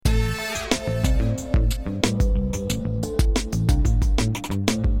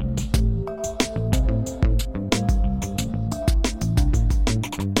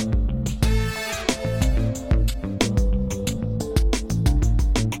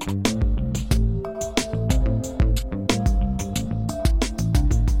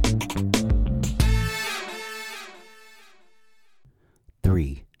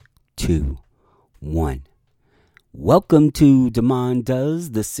2, 1. Welcome to Damon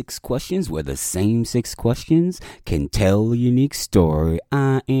Does the 6 Questions, where the same 6 questions can tell a unique story.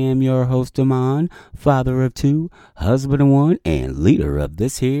 I am your host, Damon, father of 2, husband of 1, and leader of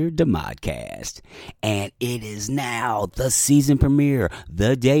this here Damodcast. And it is now the season premiere,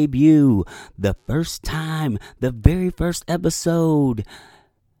 the debut, the first time, the very first episode,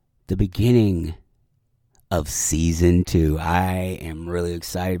 the beginning of season 2. I am really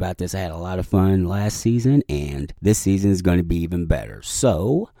excited about this. I had a lot of fun last season, and this season is going to be even better.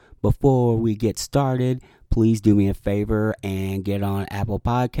 So, before we get started, please do me a favor and get on Apple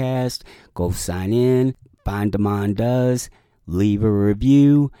Podcast. Go sign in, find Damon Does, leave a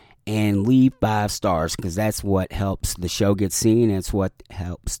review, and leave 5 stars, because that's what helps the show get seen. It's what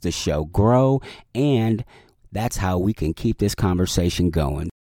helps the show grow, and that's how we can keep this conversation going.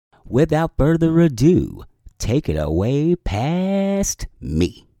 Without further ado, take it away past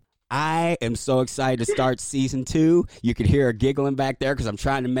me. I am so excited to start season 2. You can hear her giggling back there because I'm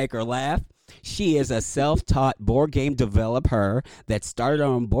trying to make her laugh. She is a self-taught board game developer that started her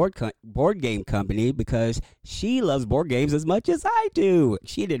own board game company because she loves board games as much as I do.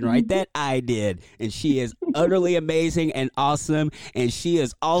 She didn't write that, I did. And she is utterly amazing and awesome. And she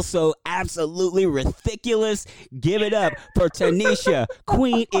is also absolutely ridiculous. Give it up for Tanisha,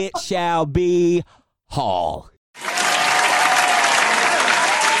 Queen It Shall Be Hall.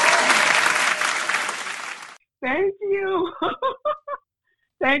 Thank you.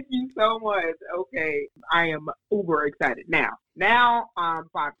 Thank you so much. Okay, I am uber excited. Now I'm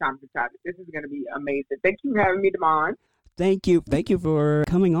 5 times excited. This is going to be amazing. Thank you for having me, Damon. Thank you for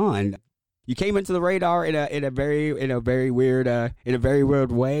coming on. You came into the radar in a very weird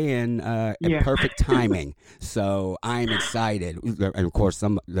way, and perfect timing. So I'm excited. And of course,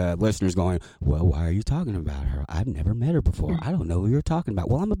 some the listeners going, "Well, why are you talking about her? I've never met her before. I don't know who you're talking about."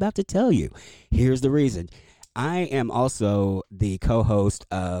 Well, I'm about to tell you. Here's the reason. I am also the co-host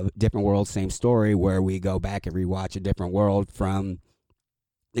of Different World, Same Story, where we go back and rewatch a different world from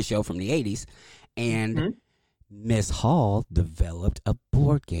the show from the 80s. And Miss Hall developed a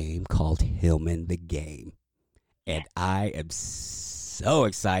board game called Hillman the Game. And I am so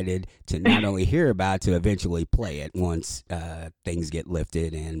excited to not only hear about it, to eventually play it once things get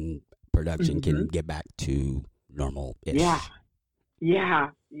lifted and production can get back to normal-ish. Yeah.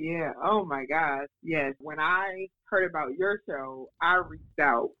 Oh my gosh. Yes. When I heard about your show, I reached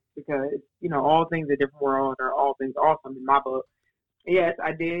out because, all things a different world are all things awesome in my book. Yes,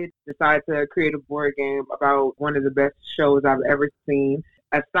 I did decide to create a board game about one of the best shows I've ever seen.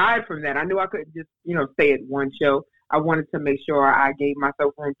 Aside from that, I knew I couldn't just, stay at one show. I wanted to make sure I gave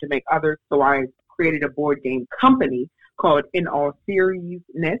myself room to make others. So I created a board game company called In All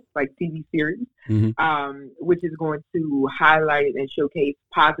Seriesness, like TV series, which is going to highlight and showcase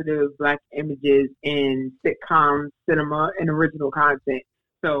positive Black images in sitcom, cinema, and original content.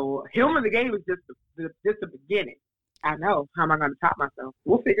 So Hillman the Game is just the beginning. I know. How am I going to top myself?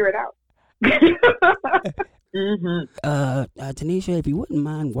 We'll figure it out. Tanisha, if you wouldn't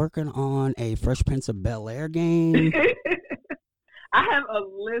mind working on a Fresh Prince of Bel-Air game. I have a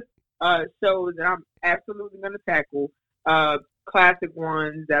list of shows that I'm absolutely going to tackle. Classic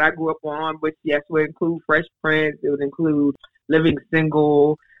ones that I grew up on, which yes would include Fresh Prince. It would include Living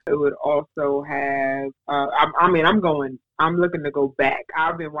Single. It would also have. I'm looking to go back.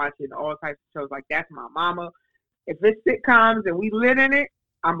 I've been watching all types of shows like That's My Mama. If it's sitcoms and we lit in it,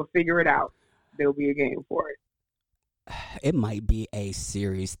 I'm gonna figure it out. There'll be a game for it. It might be a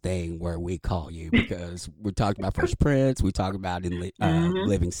serious thing where we call you, because we talked about Fresh Prince, we talked about in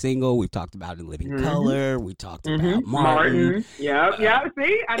Living Single, we've talked about in Living Color, we talked about Martin. Yeah.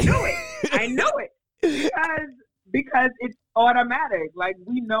 See, I know it. Because it's automatic. Like,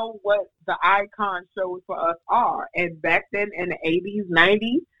 we know what the icon shows for us are, and back then in the 80s,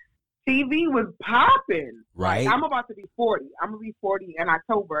 90s, TV was popping. Right. I'm about to be 40. I'm gonna be 40 in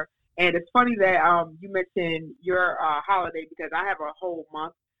October. And it's funny that you mentioned your holiday, because I have a whole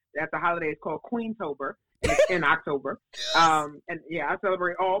month that the holiday is called Queentober, and it's in October. And I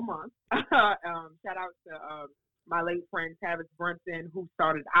celebrate all month. Shout out to my late friend Tavis Brunson, who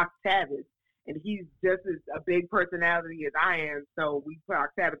started Octavis, and he's just as a big personality as I am. So we put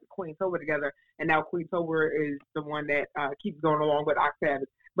Octavis and Queentober together, and now Queentober is the one that keeps going along with Octavis.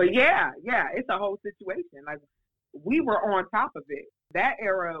 But yeah, it's a whole situation. Like, we were on top of it. That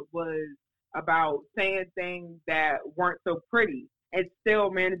era was about saying things that weren't so pretty and still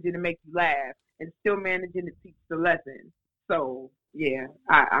managing to make you laugh and still managing to teach the lesson. So yeah,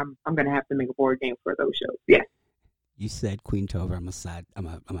 I'm gonna have to make a board game for those shows. Yeah. You said Queentober. I'm gonna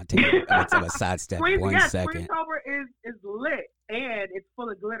sidestep one second. Queentober is lit, and it's full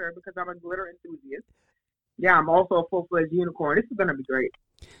of glitter because I'm a glitter enthusiast. Yeah, I'm also a full-fledged unicorn. This is gonna be great.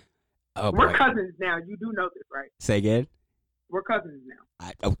 Oh, We're boy. cousins now. You do know this, right? Say again. We're cousins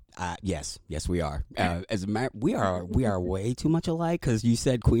now. Yes, we are. As a matter, we are way too much alike because you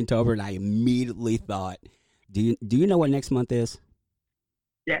said Queentober, and I immediately thought, do you know what next month is?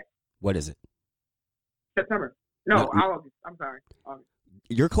 Yes. What is it? September. No, August. I'm sorry. August.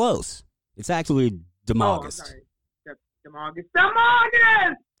 You're close. It's actually Demoggust. Oh, I'm sorry. Demoggust.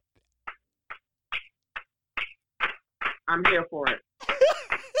 Demoggust! I'm here for it.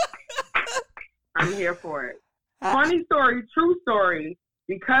 I'm here for it. Funny story, true story,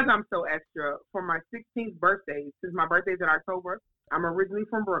 because I'm so extra, for my 16th birthday, since my birthday's in October, I'm originally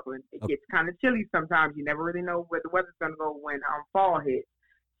from Brooklyn. It gets kind of chilly sometimes. You never really know where the weather's going to go when fall hits.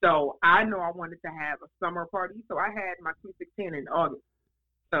 So I know I wanted to have a summer party, so I had my 216 in August.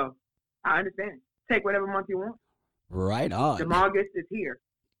 So I understand. Take whatever month you want. Right on. August is here.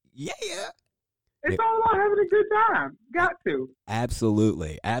 Yeah. It's all about having a good time. Got to.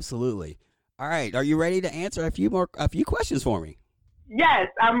 Absolutely. All right. Are you ready to answer a few questions for me? Yes,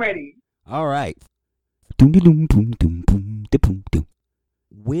 I'm ready. All right.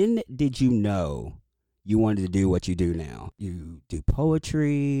 When did you know you wanted to do what you do now? You do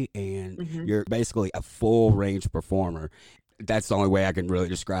poetry, and you're basically a full range performer. That's the only way I can really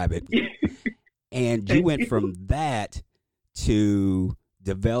describe it. And you went from that to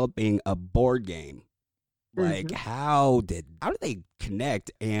developing a board game. Like, how did they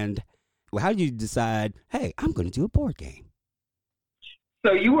connect, and how did you decide, hey, I'm going to do a board game?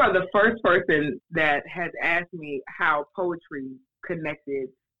 So you are the first person that has asked me how poetry connected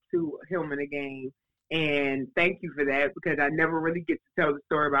to Hillman the Game. And thank you for that, because I never really get to tell the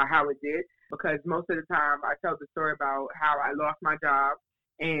story about how it did, because most of the time I tell the story about how I lost my job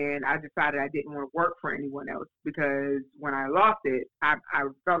and I decided I didn't want to work for anyone else, because when I lost it, I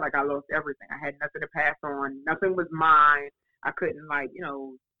felt like I lost everything. I had nothing to pass on. Nothing was mine. I couldn't,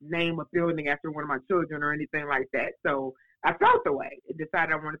 name a building after one of my children or anything like that. So I felt the way. I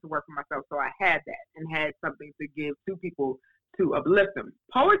decided I wanted to work for myself, so I had that and had something to give to people to uplift them.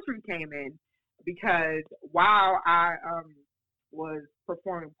 Poetry came in because while I was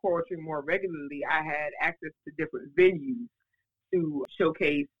performing poetry more regularly, I had access to different venues to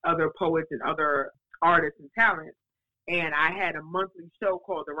showcase other poets and other artists and talents. And I had a monthly show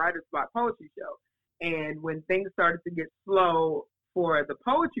called the Writer's Block Poetry Show. And when things started to get slow for the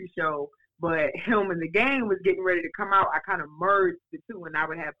poetry show, but Hillman the Game was getting ready to come out, I kind of merged the two, and I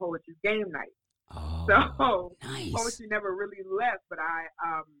would have poetry game night. Oh, so nice. Poetry never really left, but I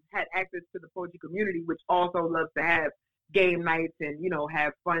had access to the poetry community, which also loves to have game nights and,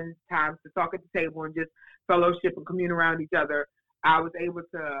 have fun times to talk at the table and just fellowship and commune around each other. I was able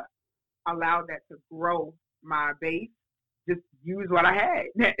to allow that to grow my base, just use what I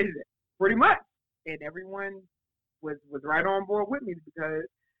had, pretty much. And everyone was right on board with me because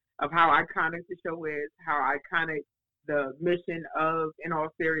of how iconic the show is, how iconic the mission of In All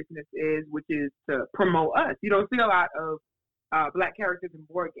Seriousness is, which is to promote us. You don't see a lot of Black characters in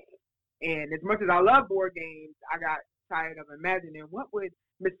board games. And as much as I love board games, I got tired of imagining what would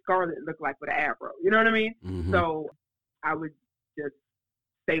Miss Scarlet look like with an afro. You know what I mean? Mm-hmm. So I would just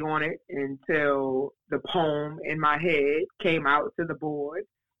stay on it until the poem in my head came out to the board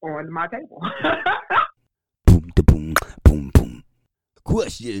on my table. Boom, da, boom, boom, boom.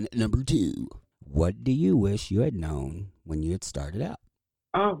 Question number 2. What do you wish you had known when you had started out?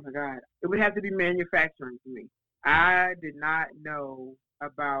 Oh, my God. It would have to be manufacturing for me. I did not know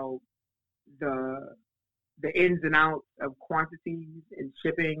about the ins and outs of quantities and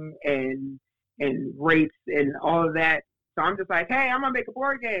shipping and rates and all of that. So I'm just like, hey, I'm going to make a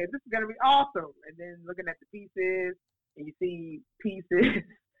board game. This is going to be awesome. And then looking at the pieces, and you see pieces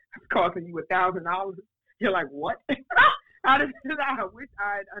costing you $1,000. You're like, what? I wish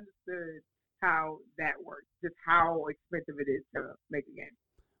I had understood how that works, just how expensive it is to make a game.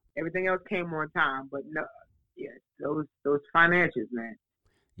 Everything else came on time, but no, yeah, those financials, man.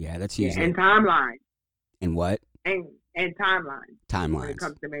 Yeah, that's usually. And timelines. And what? And timelines. Timelines. When it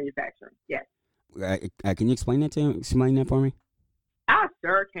comes to manufacturing, yes. Can you explain that for me? I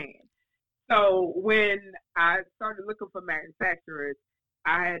sure can. So when I started looking for manufacturers,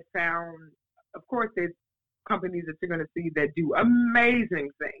 I had found, of course, there's companies that you're going to see that do amazing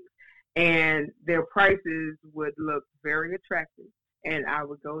things, and their prices would look very attractive. And I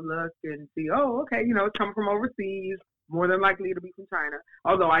would go look and see, oh, okay, it's coming from overseas, more than likely it'll be from China.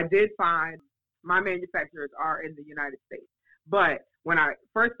 Although I did find my manufacturers are in the United States. But when I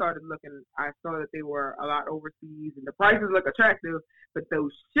first started looking, I saw that they were a lot overseas and the prices look attractive, but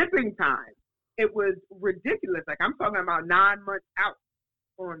those shipping times, it was ridiculous. Like, I'm talking about 9 months out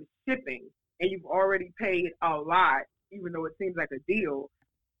on shipping, and you've already paid a lot, even though it seems like a deal.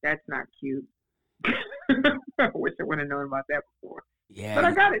 That's not cute. I wish I would have known about that before. Yeah. But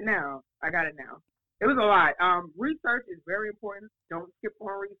I got it now. It was a lot. Research is very important. Don't skip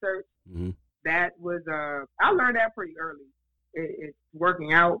on research. Mm-hmm. That was, I learned that pretty early. It's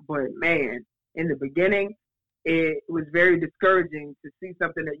working out, but man, in the beginning, it was very discouraging to see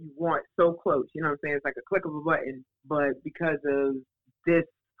something that you want so close. You know what I'm saying? It's like a click of a button, but because of this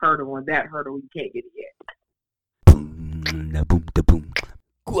hurdle and that hurdle, you can't get it yet. Boom, boom.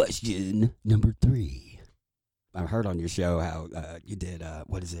 Question number 3. I heard on your show how you did,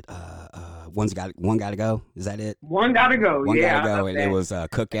 what is it? One gotta go. Is that it? One gotta go. One gotta go, and it was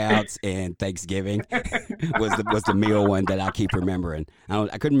cookouts and Thanksgiving was the meal one that I keep remembering.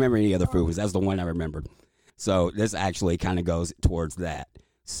 I couldn't remember any other food because that's the one I remembered. So this actually kind of goes towards that.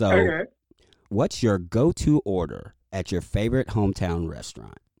 So, okay. What's your go-to order at your favorite hometown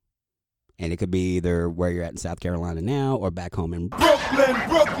restaurant? And it could be either where you're at in South Carolina now or back home in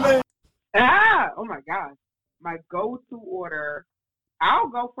Brooklyn. Oh my gosh. My go-to order, I'll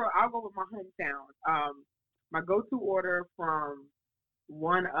go with my hometown. My go-to order from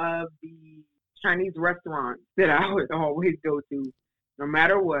one of the Chinese restaurants that I would always go to, no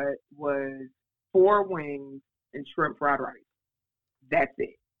matter what, was 4 wings and shrimp fried rice. That's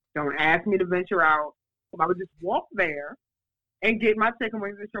it. Don't ask me to venture out. I would just walk there and get my chicken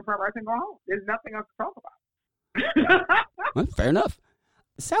wings and shrimp fried rice and go home. There's nothing else to talk about. Well, fair enough.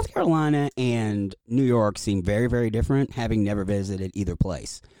 South Carolina and New York seem very, very different, having never visited either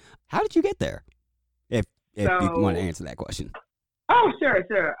place. How did you get there? If you want to answer that question. Oh, sure.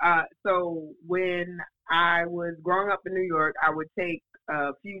 So when I was growing up in New York, I would take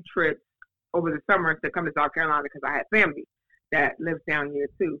a few trips over the summer to come to South Carolina because I had family that lives down here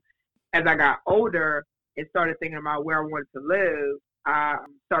too. As I got older and started thinking about where I wanted to live, I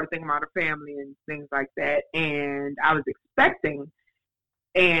started thinking about a family and things like that. And I was expecting,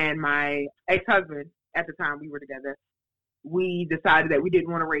 and my ex-husband, at the time we were together, we decided that we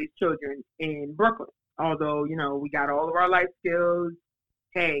didn't want to raise children in Brooklyn. Although, we got all of our life skills.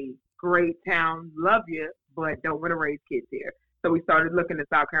 Hey, great town, love you, but don't want to raise kids here. So we started looking at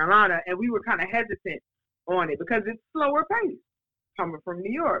South Carolina, and we were kind of hesitant on it because it's slower paced coming from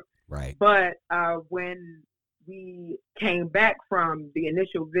New York. Right. But when we came back from the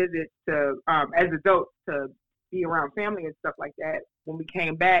initial visit to, as adults, to be around family and stuff like that, when we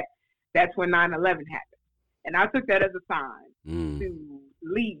came back, that's when 9/11 happened. And I took that as a sign to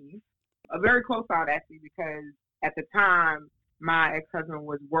leave. A very close sign, actually, because at the time, my ex-husband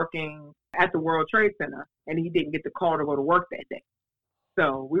was working at the World Trade Center, and he didn't get the call to go to work that day.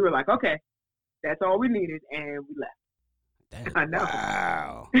 So we were like, okay, that's all we needed, and we left. I know.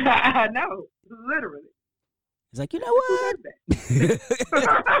 Wow. I know, literally. It's like, you know what?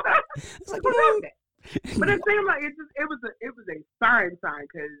 It's like, who does that? But the thing about it was a sign,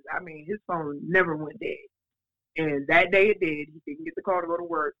 because his phone never went dead, and that day it did. He didn't get the call to go to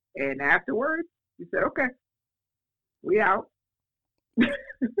work, and afterwards he said, "Okay, we out."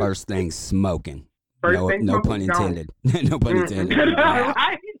 First thing smoking. No pun intended. No pun intended.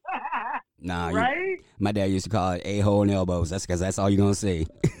 Right? Nah, right? My dad used to call it a-hole and elbows. That's because that's all you're gonna see.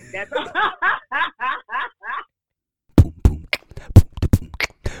 That's Boom, boom, boom.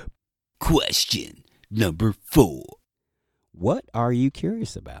 Question number 4. What are you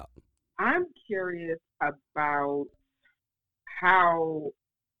curious about? I'm curious about how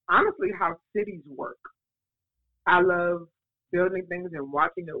cities work. I love building things and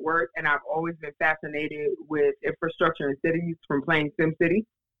watching it work, and I've always been fascinated with infrastructure in cities from playing SimCity.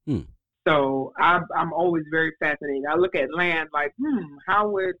 So I'm always very fascinated. I look at land like, how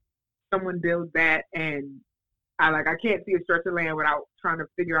would someone build that? And I can't see a stretch of land without trying to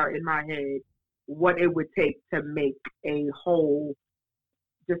figure out in my head what it would take to make a whole,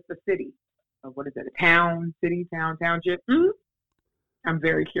 just a city. What is it? A town, city, town, township? I'm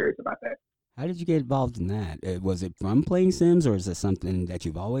very curious about that. How did you get involved in that? Was it from playing Sims, or is it something that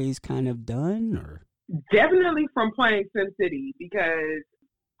you've always kind of done? Or definitely from playing SimCity, because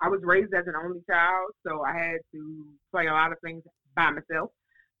I was raised as an only child, so I had to play a lot of things by myself.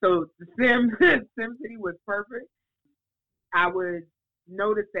 So SimCity was perfect. I would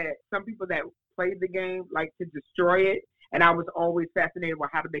notice that some people that played the game like to destroy it, and I was always fascinated with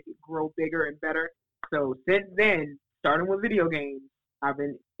how to make it grow bigger and better. So since then, starting with video games, I've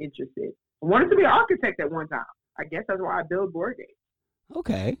been interested. I wanted to be an architect at one time. I guess that's why I build board games.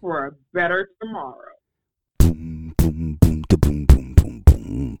 Okay. For a better tomorrow. Boom, boom, boom, da, boom, boom, boom,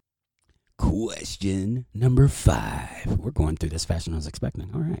 boom. Question number 5. We're going through this faster than I was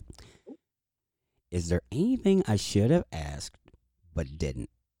expecting. All right. Is there anything I should have asked but didn't?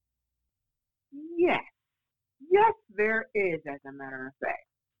 Yes. Yes, there is, as a matter of fact.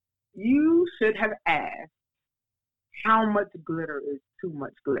 You should have asked how much glitter is too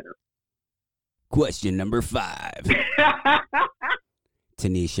much glitter. Question number 5.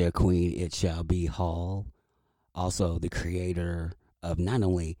 Tanisha Queen It Shall Be Hall, also the creator of not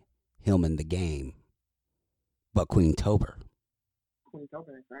only Hillman the Game, but Queentober.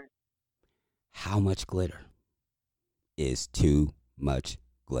 Queentober, that's right. How much glitter is too much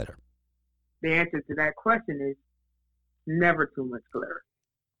glitter? The answer to that question is never too much glitter.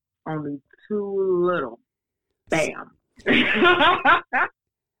 Only too little. Bam.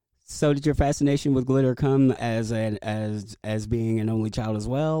 So did your fascination with glitter come as being an only child as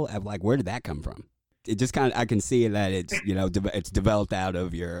well? Like, where did that come from? It just kind of, I can see that it's, it's developed out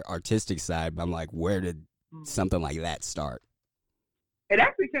of your artistic side, but I'm like, where did something like that start? It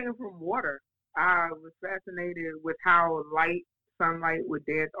actually came from water. I was fascinated with how sunlight would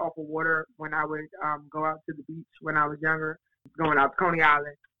dance off of water when I would go out to the beach when I was younger, going out to Coney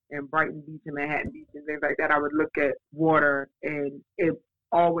Island and Brighton Beach and Manhattan Beach and things like that. I would look at water and it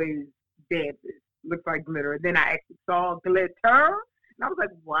always dances, looks like glitter. And then I actually saw glitter and I was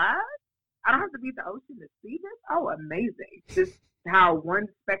like, what? I don't have to be at the ocean to see this? Oh, amazing. Just how one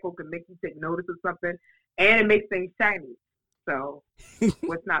speckle can make you take notice of something and it makes things shiny. So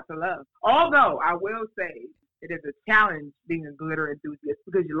what's not to love? Although I will say it is a challenge being a glitter enthusiast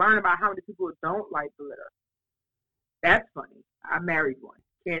because you learn about how many people don't like glitter. That's funny. I married one.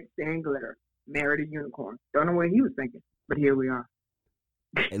 Can't stand glitter. Married a unicorn. Don't know what he was thinking, but here we are.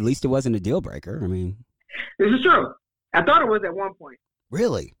 At least it wasn't a deal breaker. I mean, this is true. I thought it was at one point.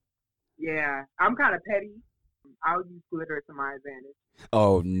 Really? Yeah. I'm kind of petty. I'll use glitter to my advantage.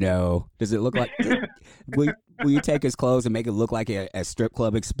 Oh, no. Does it look like... will you take his clothes and make it look like a strip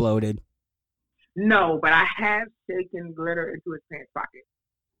club exploded? No, but I have shaken glitter into his pants pocket.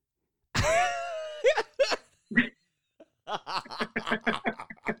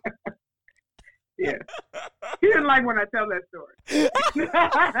 Yeah. He didn't like when I tell that story.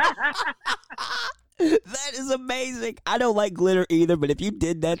 That is amazing. I don't like glitter either, but if you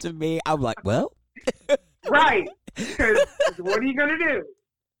did that to me, I'm like, well... Right. Because what are you going to do?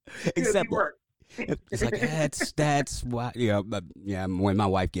 Except it's like, that's why, when my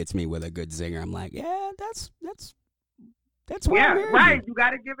wife gets me with a good zinger, I'm like, yeah, that's why. Yeah, right. You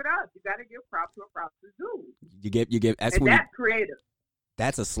got to give it up. You got to give props where props is due. You get, that's creative.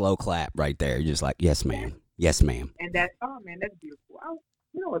 That's a slow clap right there. You're just like, yes, ma'am. Yes, ma'am. And that's, oh, man, that's beautiful.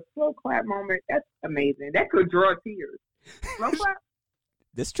 A slow clap moment, that's amazing. That could draw tears. Slow clap?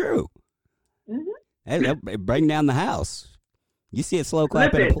 That's true. Mm-hmm. That bring down the house. You see a slow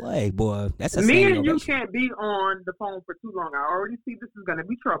clap in a play, boy. That's a me and you can't be on the phone for too long. I already see this is going to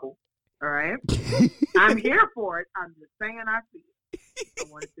be trouble. All right? I'm here for it. I'm just saying I see it. I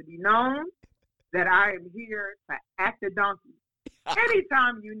want it to be known that I am here to act a donkey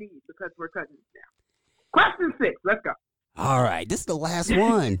anytime you need because we're cousins now. Question 6. Let's go. All right, this is the last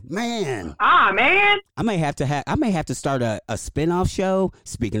one, man. Man. I may have to start a spinoff show.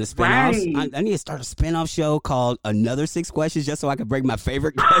 Speaking of spinoffs, right. I need to start a spinoff show called Another 6 Questions, just so I can bring my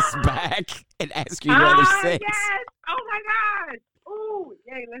favorite guests back and ask you another 6. Yes. Oh my gosh. Ooh,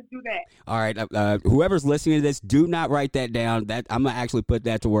 yay, let's do that. All right, whoever's listening to this, do not write that down. That I'm gonna actually put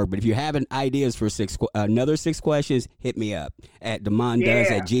that to work. But if you have ideas for another 6 questions, hit me up at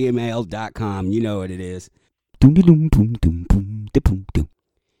demondoes@gmail.com. You know what it is.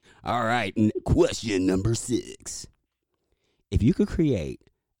 All right, question number 6. If you could create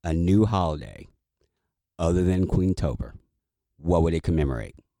a new holiday other than Queentober, what would it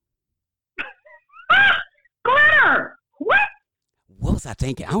commemorate? Glitter! What? What was I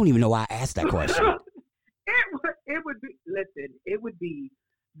thinking? I don't even know why I asked that question. It would be, listen, it would be,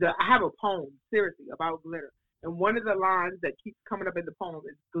 I have a poem, seriously, about glitter. And one of the lines that keeps coming up in the poem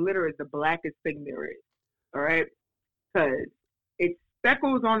is, glitter is the blackest thing there is. All right? Because it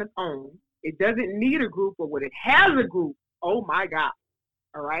speckles on its own. It doesn't need a group, but when it has a group, oh my God.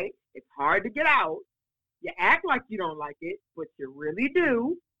 All right? It's hard to get out. You act like you don't like it, but you really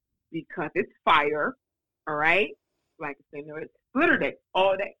do because it's fire. All right? Like I said, it's glitter day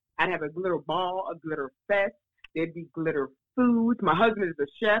all day. I'd have a glitter ball, a glitter fest. There'd be glitter foods. My husband is a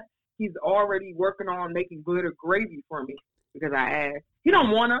chef. He's already working on making glitter gravy for me because I asked. He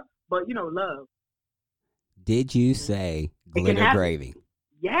don't want to, but, love. Did you say glitter gravy?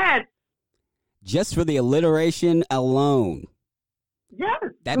 Yes. Just for the alliteration alone. Yes.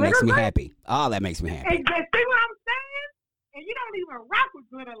 That makes me happy. Oh, that makes me happy. And see what I'm saying? And you don't even rock with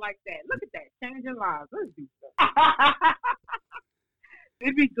glitter like that. Look at that. Changing lives. Let's do stuff.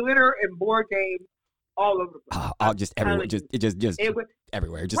 It'd be glitter and board games all over the place. All just everywhere. It was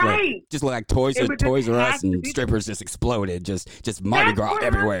everywhere. Just right. just like Toys R Us and strippers just exploded. Just Mardi Gras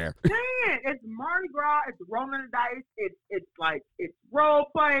everywhere. Man, it's Mardi Gras. It's rolling the dice. It's role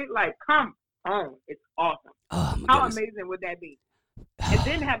play. Like, come on, it's awesome. Oh, my How goodness. amazing would that be? And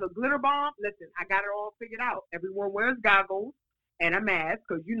then have a glitter bomb. Listen, I got it all figured out. Everyone wears goggles and a mask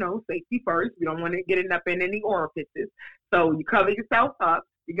because, safety first. We don't want it getting up in any orifices. So you cover yourself up.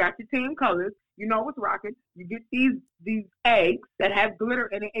 You got your team colors. You know what's rocking. You get these eggs that have glitter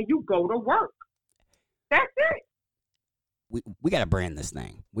in it, and you go to work. That's it. We got to brand this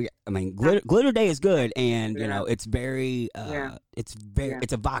thing. Glitter Day is good, and it's very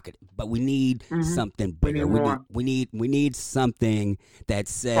it's evocative. But we need something bigger. We need something that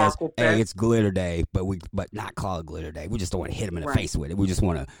says, "Hey, it's Glitter Day," but not call it Glitter Day. We just don't want to hit them in the face with it. We just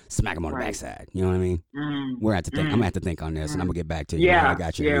want to smack them on the backside. You know what I mean? We're at to think. I'm gonna have to think on this, and I'm gonna get back to you. Yeah, I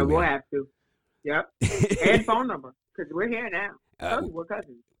got you. Yeah, we'll have to. Yep, and phone number because we're here now. We're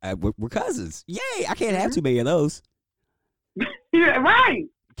cousins. We're cousins. Yay! I can't have too many of those. Yeah, right.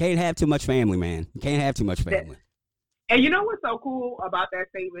 Can't have too much family, man. You can't have too much family. And you know what's so cool about that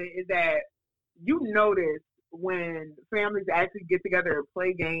statement is that you notice when families actually get together and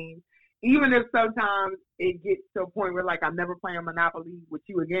play games, even if sometimes it gets to a point where, like, I'm never playing Monopoly with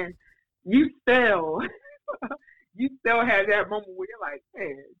you again, you still have that moment where you're like,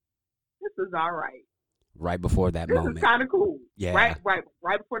 man, this is all right. Right before that moment. This is kind of cool. Yeah. Right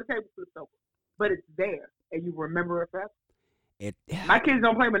before the table flips over. But it's there, and you remember it forever. Yeah. My kids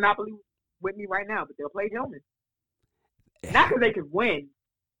don't play Monopoly with me right now, but they'll play Hillman. Yeah. Not because they can win,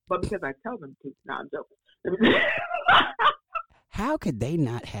 but because I tell them to. No, I'm joking. How could they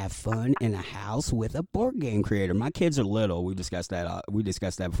not have fun in a house with a board game creator? My kids are little. We discussed that.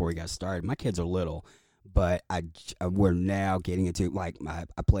 Before we got started. My kids are little, but we're now getting into I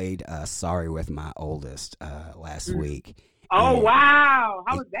played Sorry with my oldest last week. Oh, wow.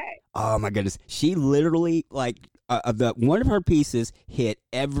 How was that? Oh, my goodness. She literally, one of her pieces hit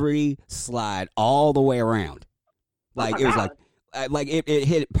every slide all the way around. It was it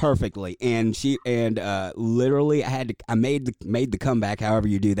hit it perfectly. And literally I made the comeback, however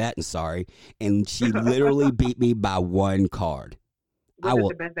you do that, and Sorry. And she literally beat me by one card. Was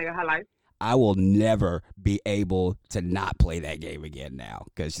it the best day of her life? I will never be able to not play that game again now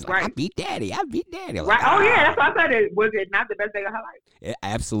because she's like, I beat Daddy. Like, right. Oh, yeah. That's what I said. Was it not the best day of her life?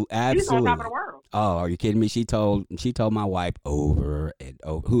 Absolutely. She's on top of the world. Oh, are you kidding me? She told my wife over and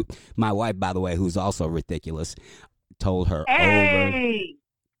over. My wife, by the way, who's also ridiculous, told her over.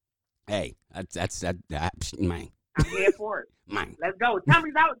 Hey, that's man. I'm here for it. Man. Let's go.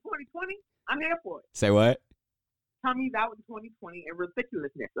 Tommy's out in 2020. I'm here for it. Say what? Tommy's out in 2020 and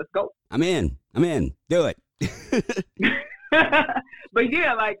ridiculousness. Let's go. I'm in. Do it. But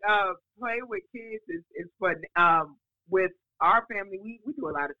yeah, play with kids is fun. With our family, we do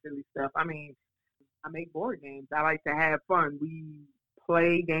a lot of silly stuff. I mean, I make board games. I like to have fun. We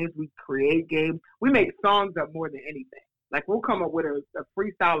play games. We create games. We make songs up more than anything. Like, we'll come up with a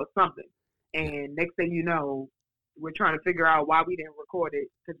freestyle or something, and next thing you know, we're trying to figure out why we didn't record it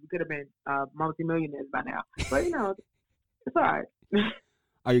because we could have been multimillionaires by now. But it's all right.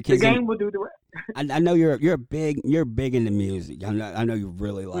 Are your kids? The game will do the rest. I know you're big into music. I know you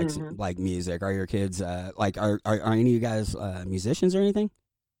really like music. Are your kids are any of you guys musicians or anything?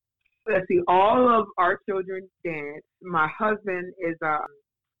 Let's see. All of our children dance. My husband is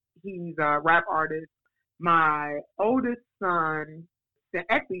he's a rap artist. My oldest son,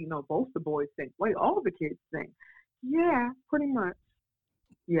 actually, both the boys sing. Wait, all the kids sing. Yeah, pretty much.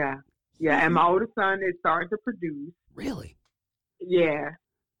 Yeah. And my oldest son is starting to produce. Really? Yeah.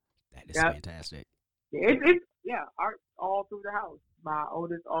 That is fantastic. It's art all through the house. My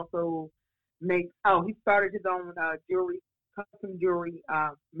oldest also makes. He started his own custom jewelry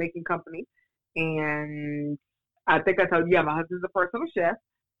making company, and I think I told you, my husband's a personal chef,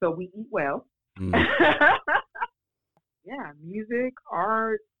 so we eat well. Yeah, music,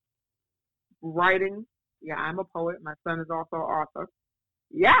 art, writing. Yeah, I'm a poet. My son is also an author.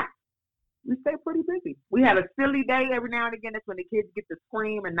 Yeah, we stay pretty busy. We have a silly day every now and again. That's when the kids get to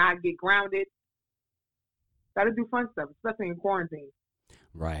scream and not get grounded. Got to do fun stuff, especially in quarantine.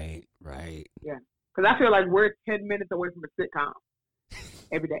 Right. Yeah, because I feel like we're 10 minutes away from a sitcom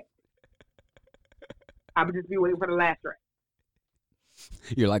every day. I would just be waiting for the last track.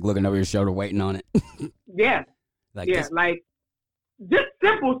 You're like looking over your shoulder, waiting on it. Yeah. Just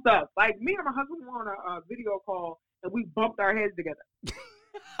simple stuff. Like, me and my husband were on a video call and we bumped our heads together.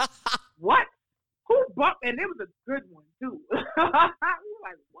 What? Who bumped? And it was a good one too. We were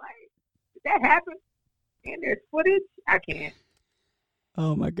like, what? Did that happen? And there's footage? I can't.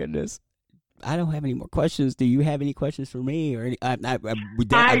 Oh my goodness. I don't have any more questions. Do you have any questions for me? Or I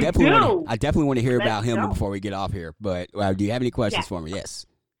definitely want to hear about him before we get off here. But do you have any questions for me? Yes.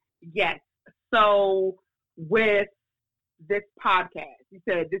 Yes. So with this podcast, you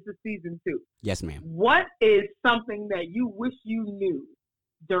said this is season 2. Yes, ma'am. What is something that you wish you knew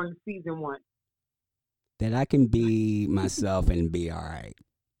during season 1? That I can be myself and be all right.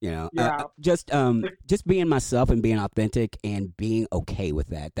 Yeah. Just being myself and being authentic and being okay with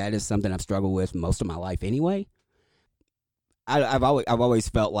that. That is something I've struggled with most of my life anyway. I've always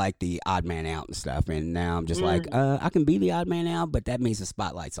felt like the odd man out and stuff, and now I'm just like, I can be the odd man out, but that means the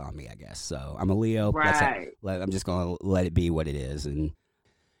spotlight's on me, I guess. So I'm a Leo. Right. I'm just gonna let it be what it is, and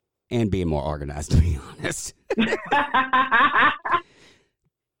being more organized, to be honest.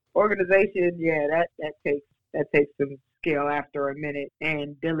 Organization, yeah, that takes some skill after a minute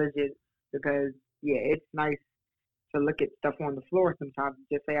and diligence, because it's nice to look at stuff on the floor sometimes and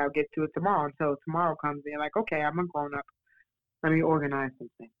just say I'll get to it tomorrow, until tomorrow comes and you're like, okay, I'm a grown up, let me organize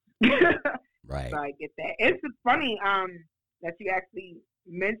something. Right. So I get that. It's funny that you actually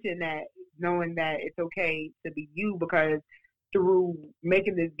mentioned that, knowing that it's okay to be you, because through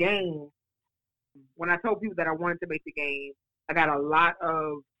making this game, when I told people that I wanted to make the game, I got a lot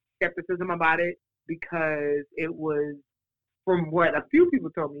of skepticism about it, because it was, from what a few people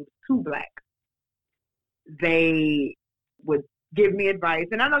told me, too black. They would give me advice,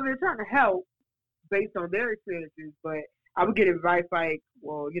 and I know they're trying to help based on their experiences, but I would get advice like,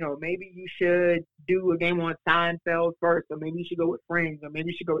 well, maybe you should do a game on Seinfeld first, or maybe you should go with Friends, or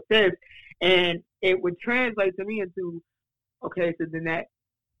maybe you should go with this. And it would translate to me into, okay, so then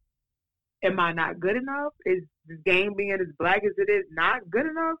am I not good enough? Is this game being as black as it is not good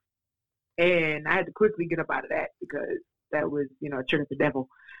enough? And I had to quickly get up out of that, because that was, a trick of the devil.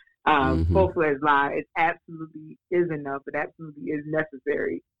 Full-fledged lie. It absolutely is enough. It absolutely is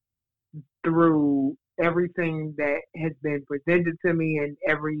necessary through everything that has been presented to me and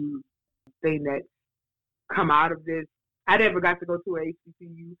everything that's come out of this. I never got to go to a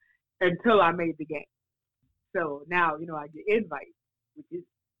HBCU until I made the game. So now, I get invites, which is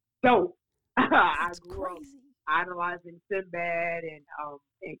dope. I grew up idolizing Sinbad and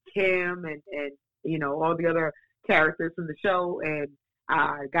Kim and all the other characters from the show, and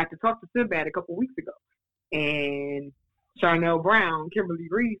I got to talk to Sinbad a couple weeks ago, and Charnel Brown, Kimberly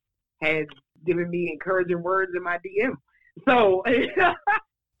Reese, has given me encouraging words in my DM. So it's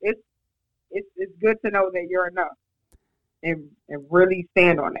good to know that you're enough, and really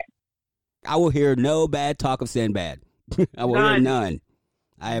stand on that. I will hear no bad talk of Sinbad. I will hear none.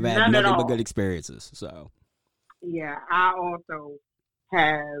 I have had nothing but good experiences. So yeah, I also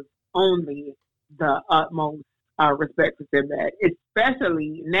have only the utmost respect for Sinbad,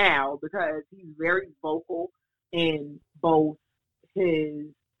 especially now, because he's very vocal in both his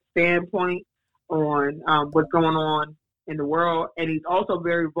standpoint on what's going on in the world, and he's also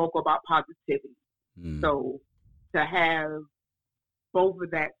very vocal about positivity. So to have both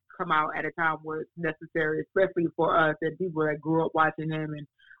of that come out at a time where it's necessary, especially for us and people that grew up watching him, and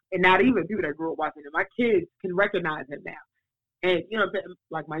not even people that grew up watching him. My kids can recognize him now. And,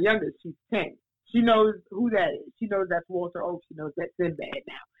 like my youngest, she's 10. She knows who that is. She knows that's Walter Oak. She knows that's Sinbad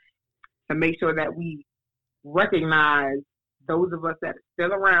now. To make sure that we recognize those of us that are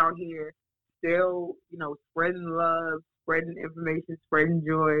still around here, still, spreading love, spreading information, spreading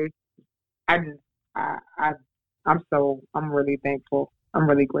joy. I'm really thankful. I'm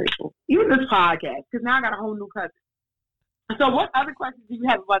really grateful. Even this podcast, because now I got a whole new cousin. So what other questions do you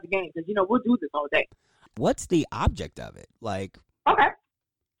have about the game? Because, we'll do this all day. What's the object of it? Okay.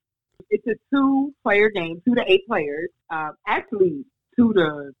 It's a 2-player game, 2 to 8 players. Actually, 2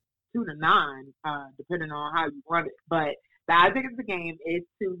 to 9, depending on how you run it. But the object of the game is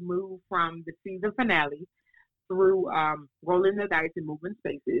to move from the season finale through rolling the dice and moving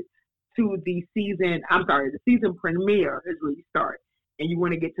spaces to the season premiere is where you start. And you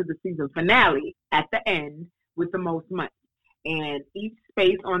want to get to the season finale at the end with the most money. And each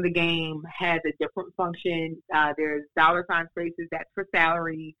space on the game has a different function. There's $ spaces, that's for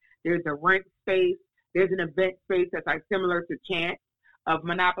salary. There's a rent space. There's an event space that's similar to Chance of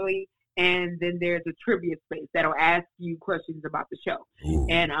Monopoly. And then there's a trivia space that'll ask you questions about the show. Ooh.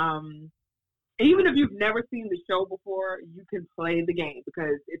 And even if you've never seen the show before, you can play the game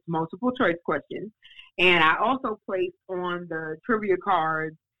because it's multiple choice questions. And I also placed on the trivia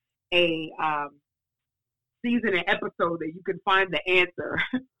cards a season and episode that you can find the answer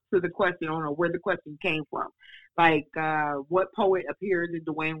to the question or where the question came from. Like what poet appears in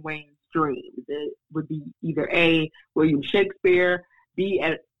Dwayne Wayne's dreams? It would be either A, William Shakespeare, B,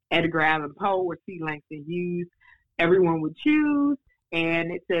 Edgar Allan Poe, or C, Langston Hughes. Everyone would choose,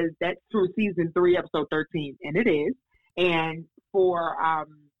 and it says that's through season 3, episode 13, and it is. And for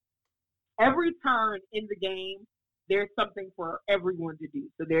every turn in the game, there's something for everyone to do.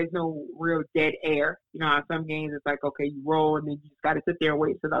 So there's no real dead air. You know how some games it's like, okay, you roll and then you just got to sit there and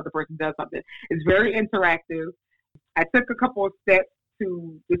wait till the other person does something. It's very interactive. I took a couple of steps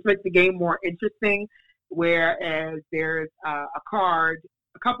to just make the game more interesting, whereas there's a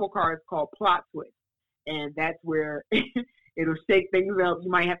couple of cards called Plot Twist, and that's where it'll shake things up. You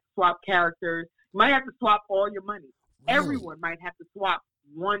might have to swap characters. You might have to swap all your money. Really? Everyone might have to swap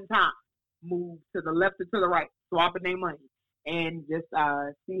one time, move to the left or to the right, swapping their money, and just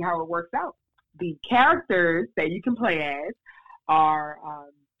see how it works out. The characters that you can play as are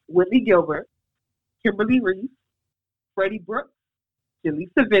Whitley Gilbert, Kimberly Reese, Freddie Brooks,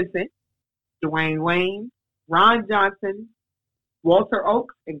 Jaleesa Vincent, Dwayne Wayne, Ron Johnson, Walter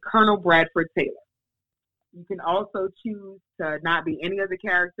Oakes, and Colonel Bradford Taylor. You can also choose to not be any of the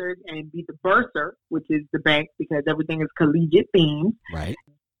characters and be the bursar, which is the bank, because everything is collegiate themed. Right.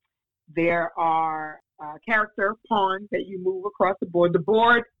 There are character pawns that you move across the board. The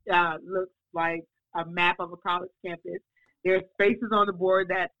board looks like a map of a college campus. There's spaces on the board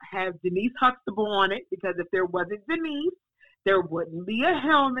that have Denise Huxtable on it, because if there wasn't Denise, there wouldn't be a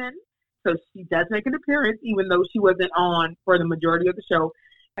Hillman. So she does make an appearance, even though she wasn't on for the majority of the show.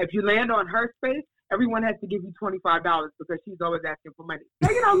 If you land on her space, everyone has to give you $25 because she's always asking for money.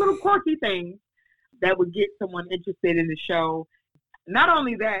 So, you know, little quirky things that would get someone interested in the show. Not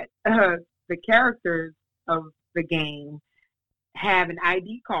only that, the characters of the game have an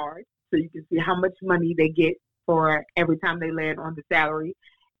ID card, so you can see how much money they get for every time they land on the salary.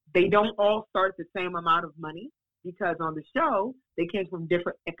 They don't all start the same amount of money, because on the show, they came from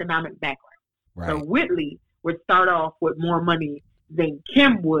different economic backgrounds. Right. So Whitley would start off with more money than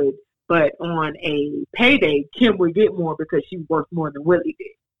Kim would, but on a payday, Kim would get more because she worked more than Whitley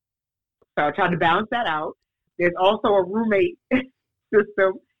did. So I tried to balance that out. There's also a roommate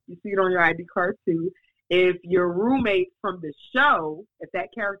system. You see it on your ID card too. If your roommate from the show, if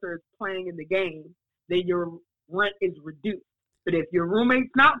that character is playing in the game, then your rent is reduced. But if your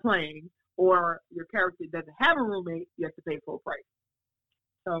roommate's not playing, or your character doesn't have a roommate, you have to pay full price.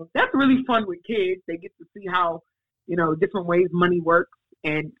 So that's really fun with kids. They get to see how, you know, different ways money works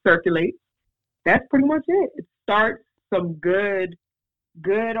and circulates. That's pretty much it. It starts some good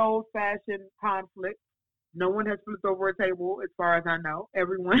old-fashioned conflict. No one has flipped over a table, as far as I know.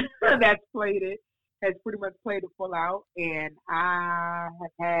 Everyone that's played it has pretty much played it full out, and I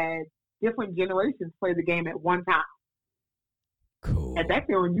have had different generations play the game at one time. Cool. And that's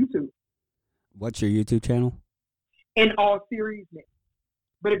on YouTube. What's your YouTube channel? In All Seriousness.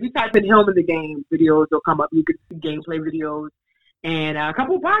 But if you type in Hillman the Game, videos will come up. You can see gameplay videos and a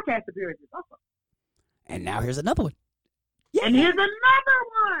couple of podcast appearances also. And now here's another one. Yeah. And here's another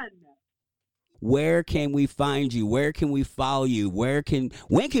one. Where can we find you? Where can we follow you? When can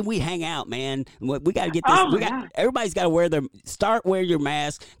we hang out, man? We got to get this. Everybody's got to start wearing your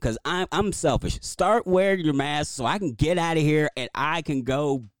mask, because I'm selfish. Start wearing your mask so I can get out of here and I can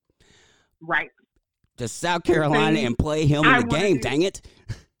go right to South Carolina and play Hillman the Game. Dang it!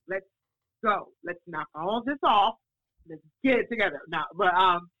 Let's go. Let's knock all this off. Let's get it together now. But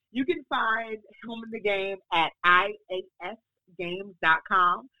you can find Hillman the Game at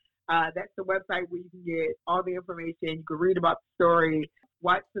iasgames.com. That's the website where you can get all the information. You can read about the story,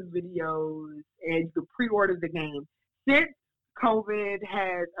 watch some videos, and you can pre-order the game. Since COVID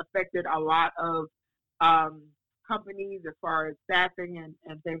has affected a lot of companies as far as staffing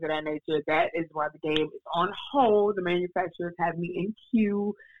and things of that nature, that is why the game is on hold. The manufacturers have me in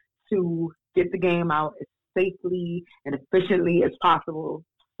queue to get the game out as safely and efficiently as possible.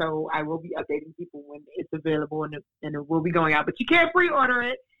 So I will be updating people when it's available, and it will be going out. But you can't pre-order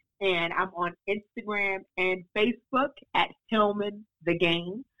it. And I'm on Instagram and Facebook at Hillman the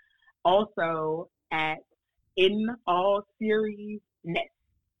Game. Also at In All Series Net.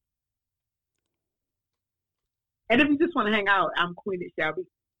 And if you just want to hang out, I'm Queen at Shelby.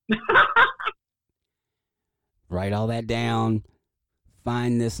 Write all that down.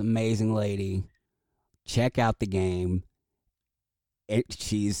 Find this amazing lady. Check out the game.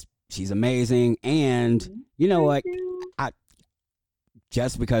 She's amazing. And you know what?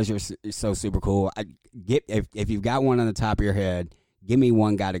 Just because you're so super cool, if you've got one on the top of your head, give me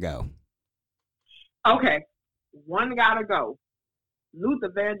one gotta go. Okay. One gotta go. Luther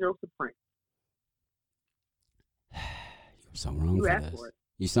Vandross Supreme. You're so wrong for this.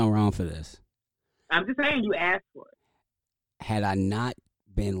 You're so wrong for this. I'm just saying you asked for it. Had I not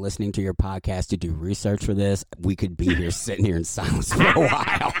been listening to your podcast to do research for this, we could be here sitting here in silence for a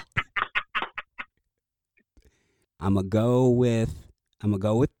while. I'm going to go with I'm going to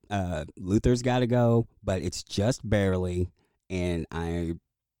go with Luther's got to go, but it's just barely. And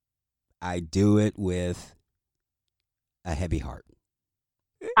I do it with a heavy heart.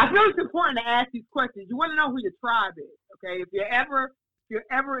 I feel it's important to ask these questions. You want to know who your tribe is, okay? If you're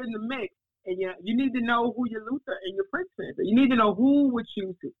ever in the mix, and you need to know who your Luther and your Prince fans are. You need to know who would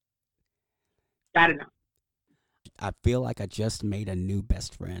choose who. Gotta know. I feel like I just made a new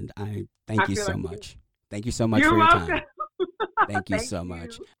best friend. Thank you so much. Thank you so much for your welcome. time. Thank you so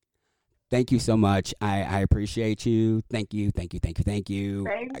much. Thank you so much. I appreciate you. Thank you. Thank you. Thank you. Thank you.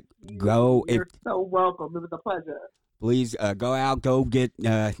 Thank you. You're so welcome. It was a pleasure. Please go out,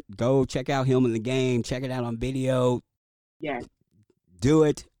 go check out Him in the Game. Check it out on video. Yes. Do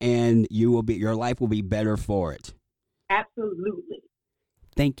it, and your life will be better for it. Absolutely.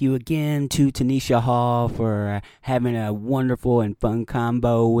 Thank you again to Tanisha Hall for having a wonderful and fun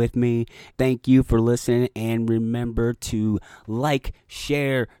combo with me. Thank you for listening, and remember to like,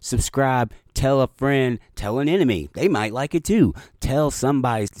 share, subscribe, tell a friend, tell an enemy. They might like it too. Tell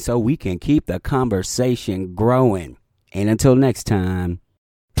somebody so we can keep the conversation growing. And until next time,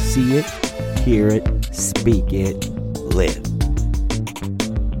 see it, hear it, speak it, live.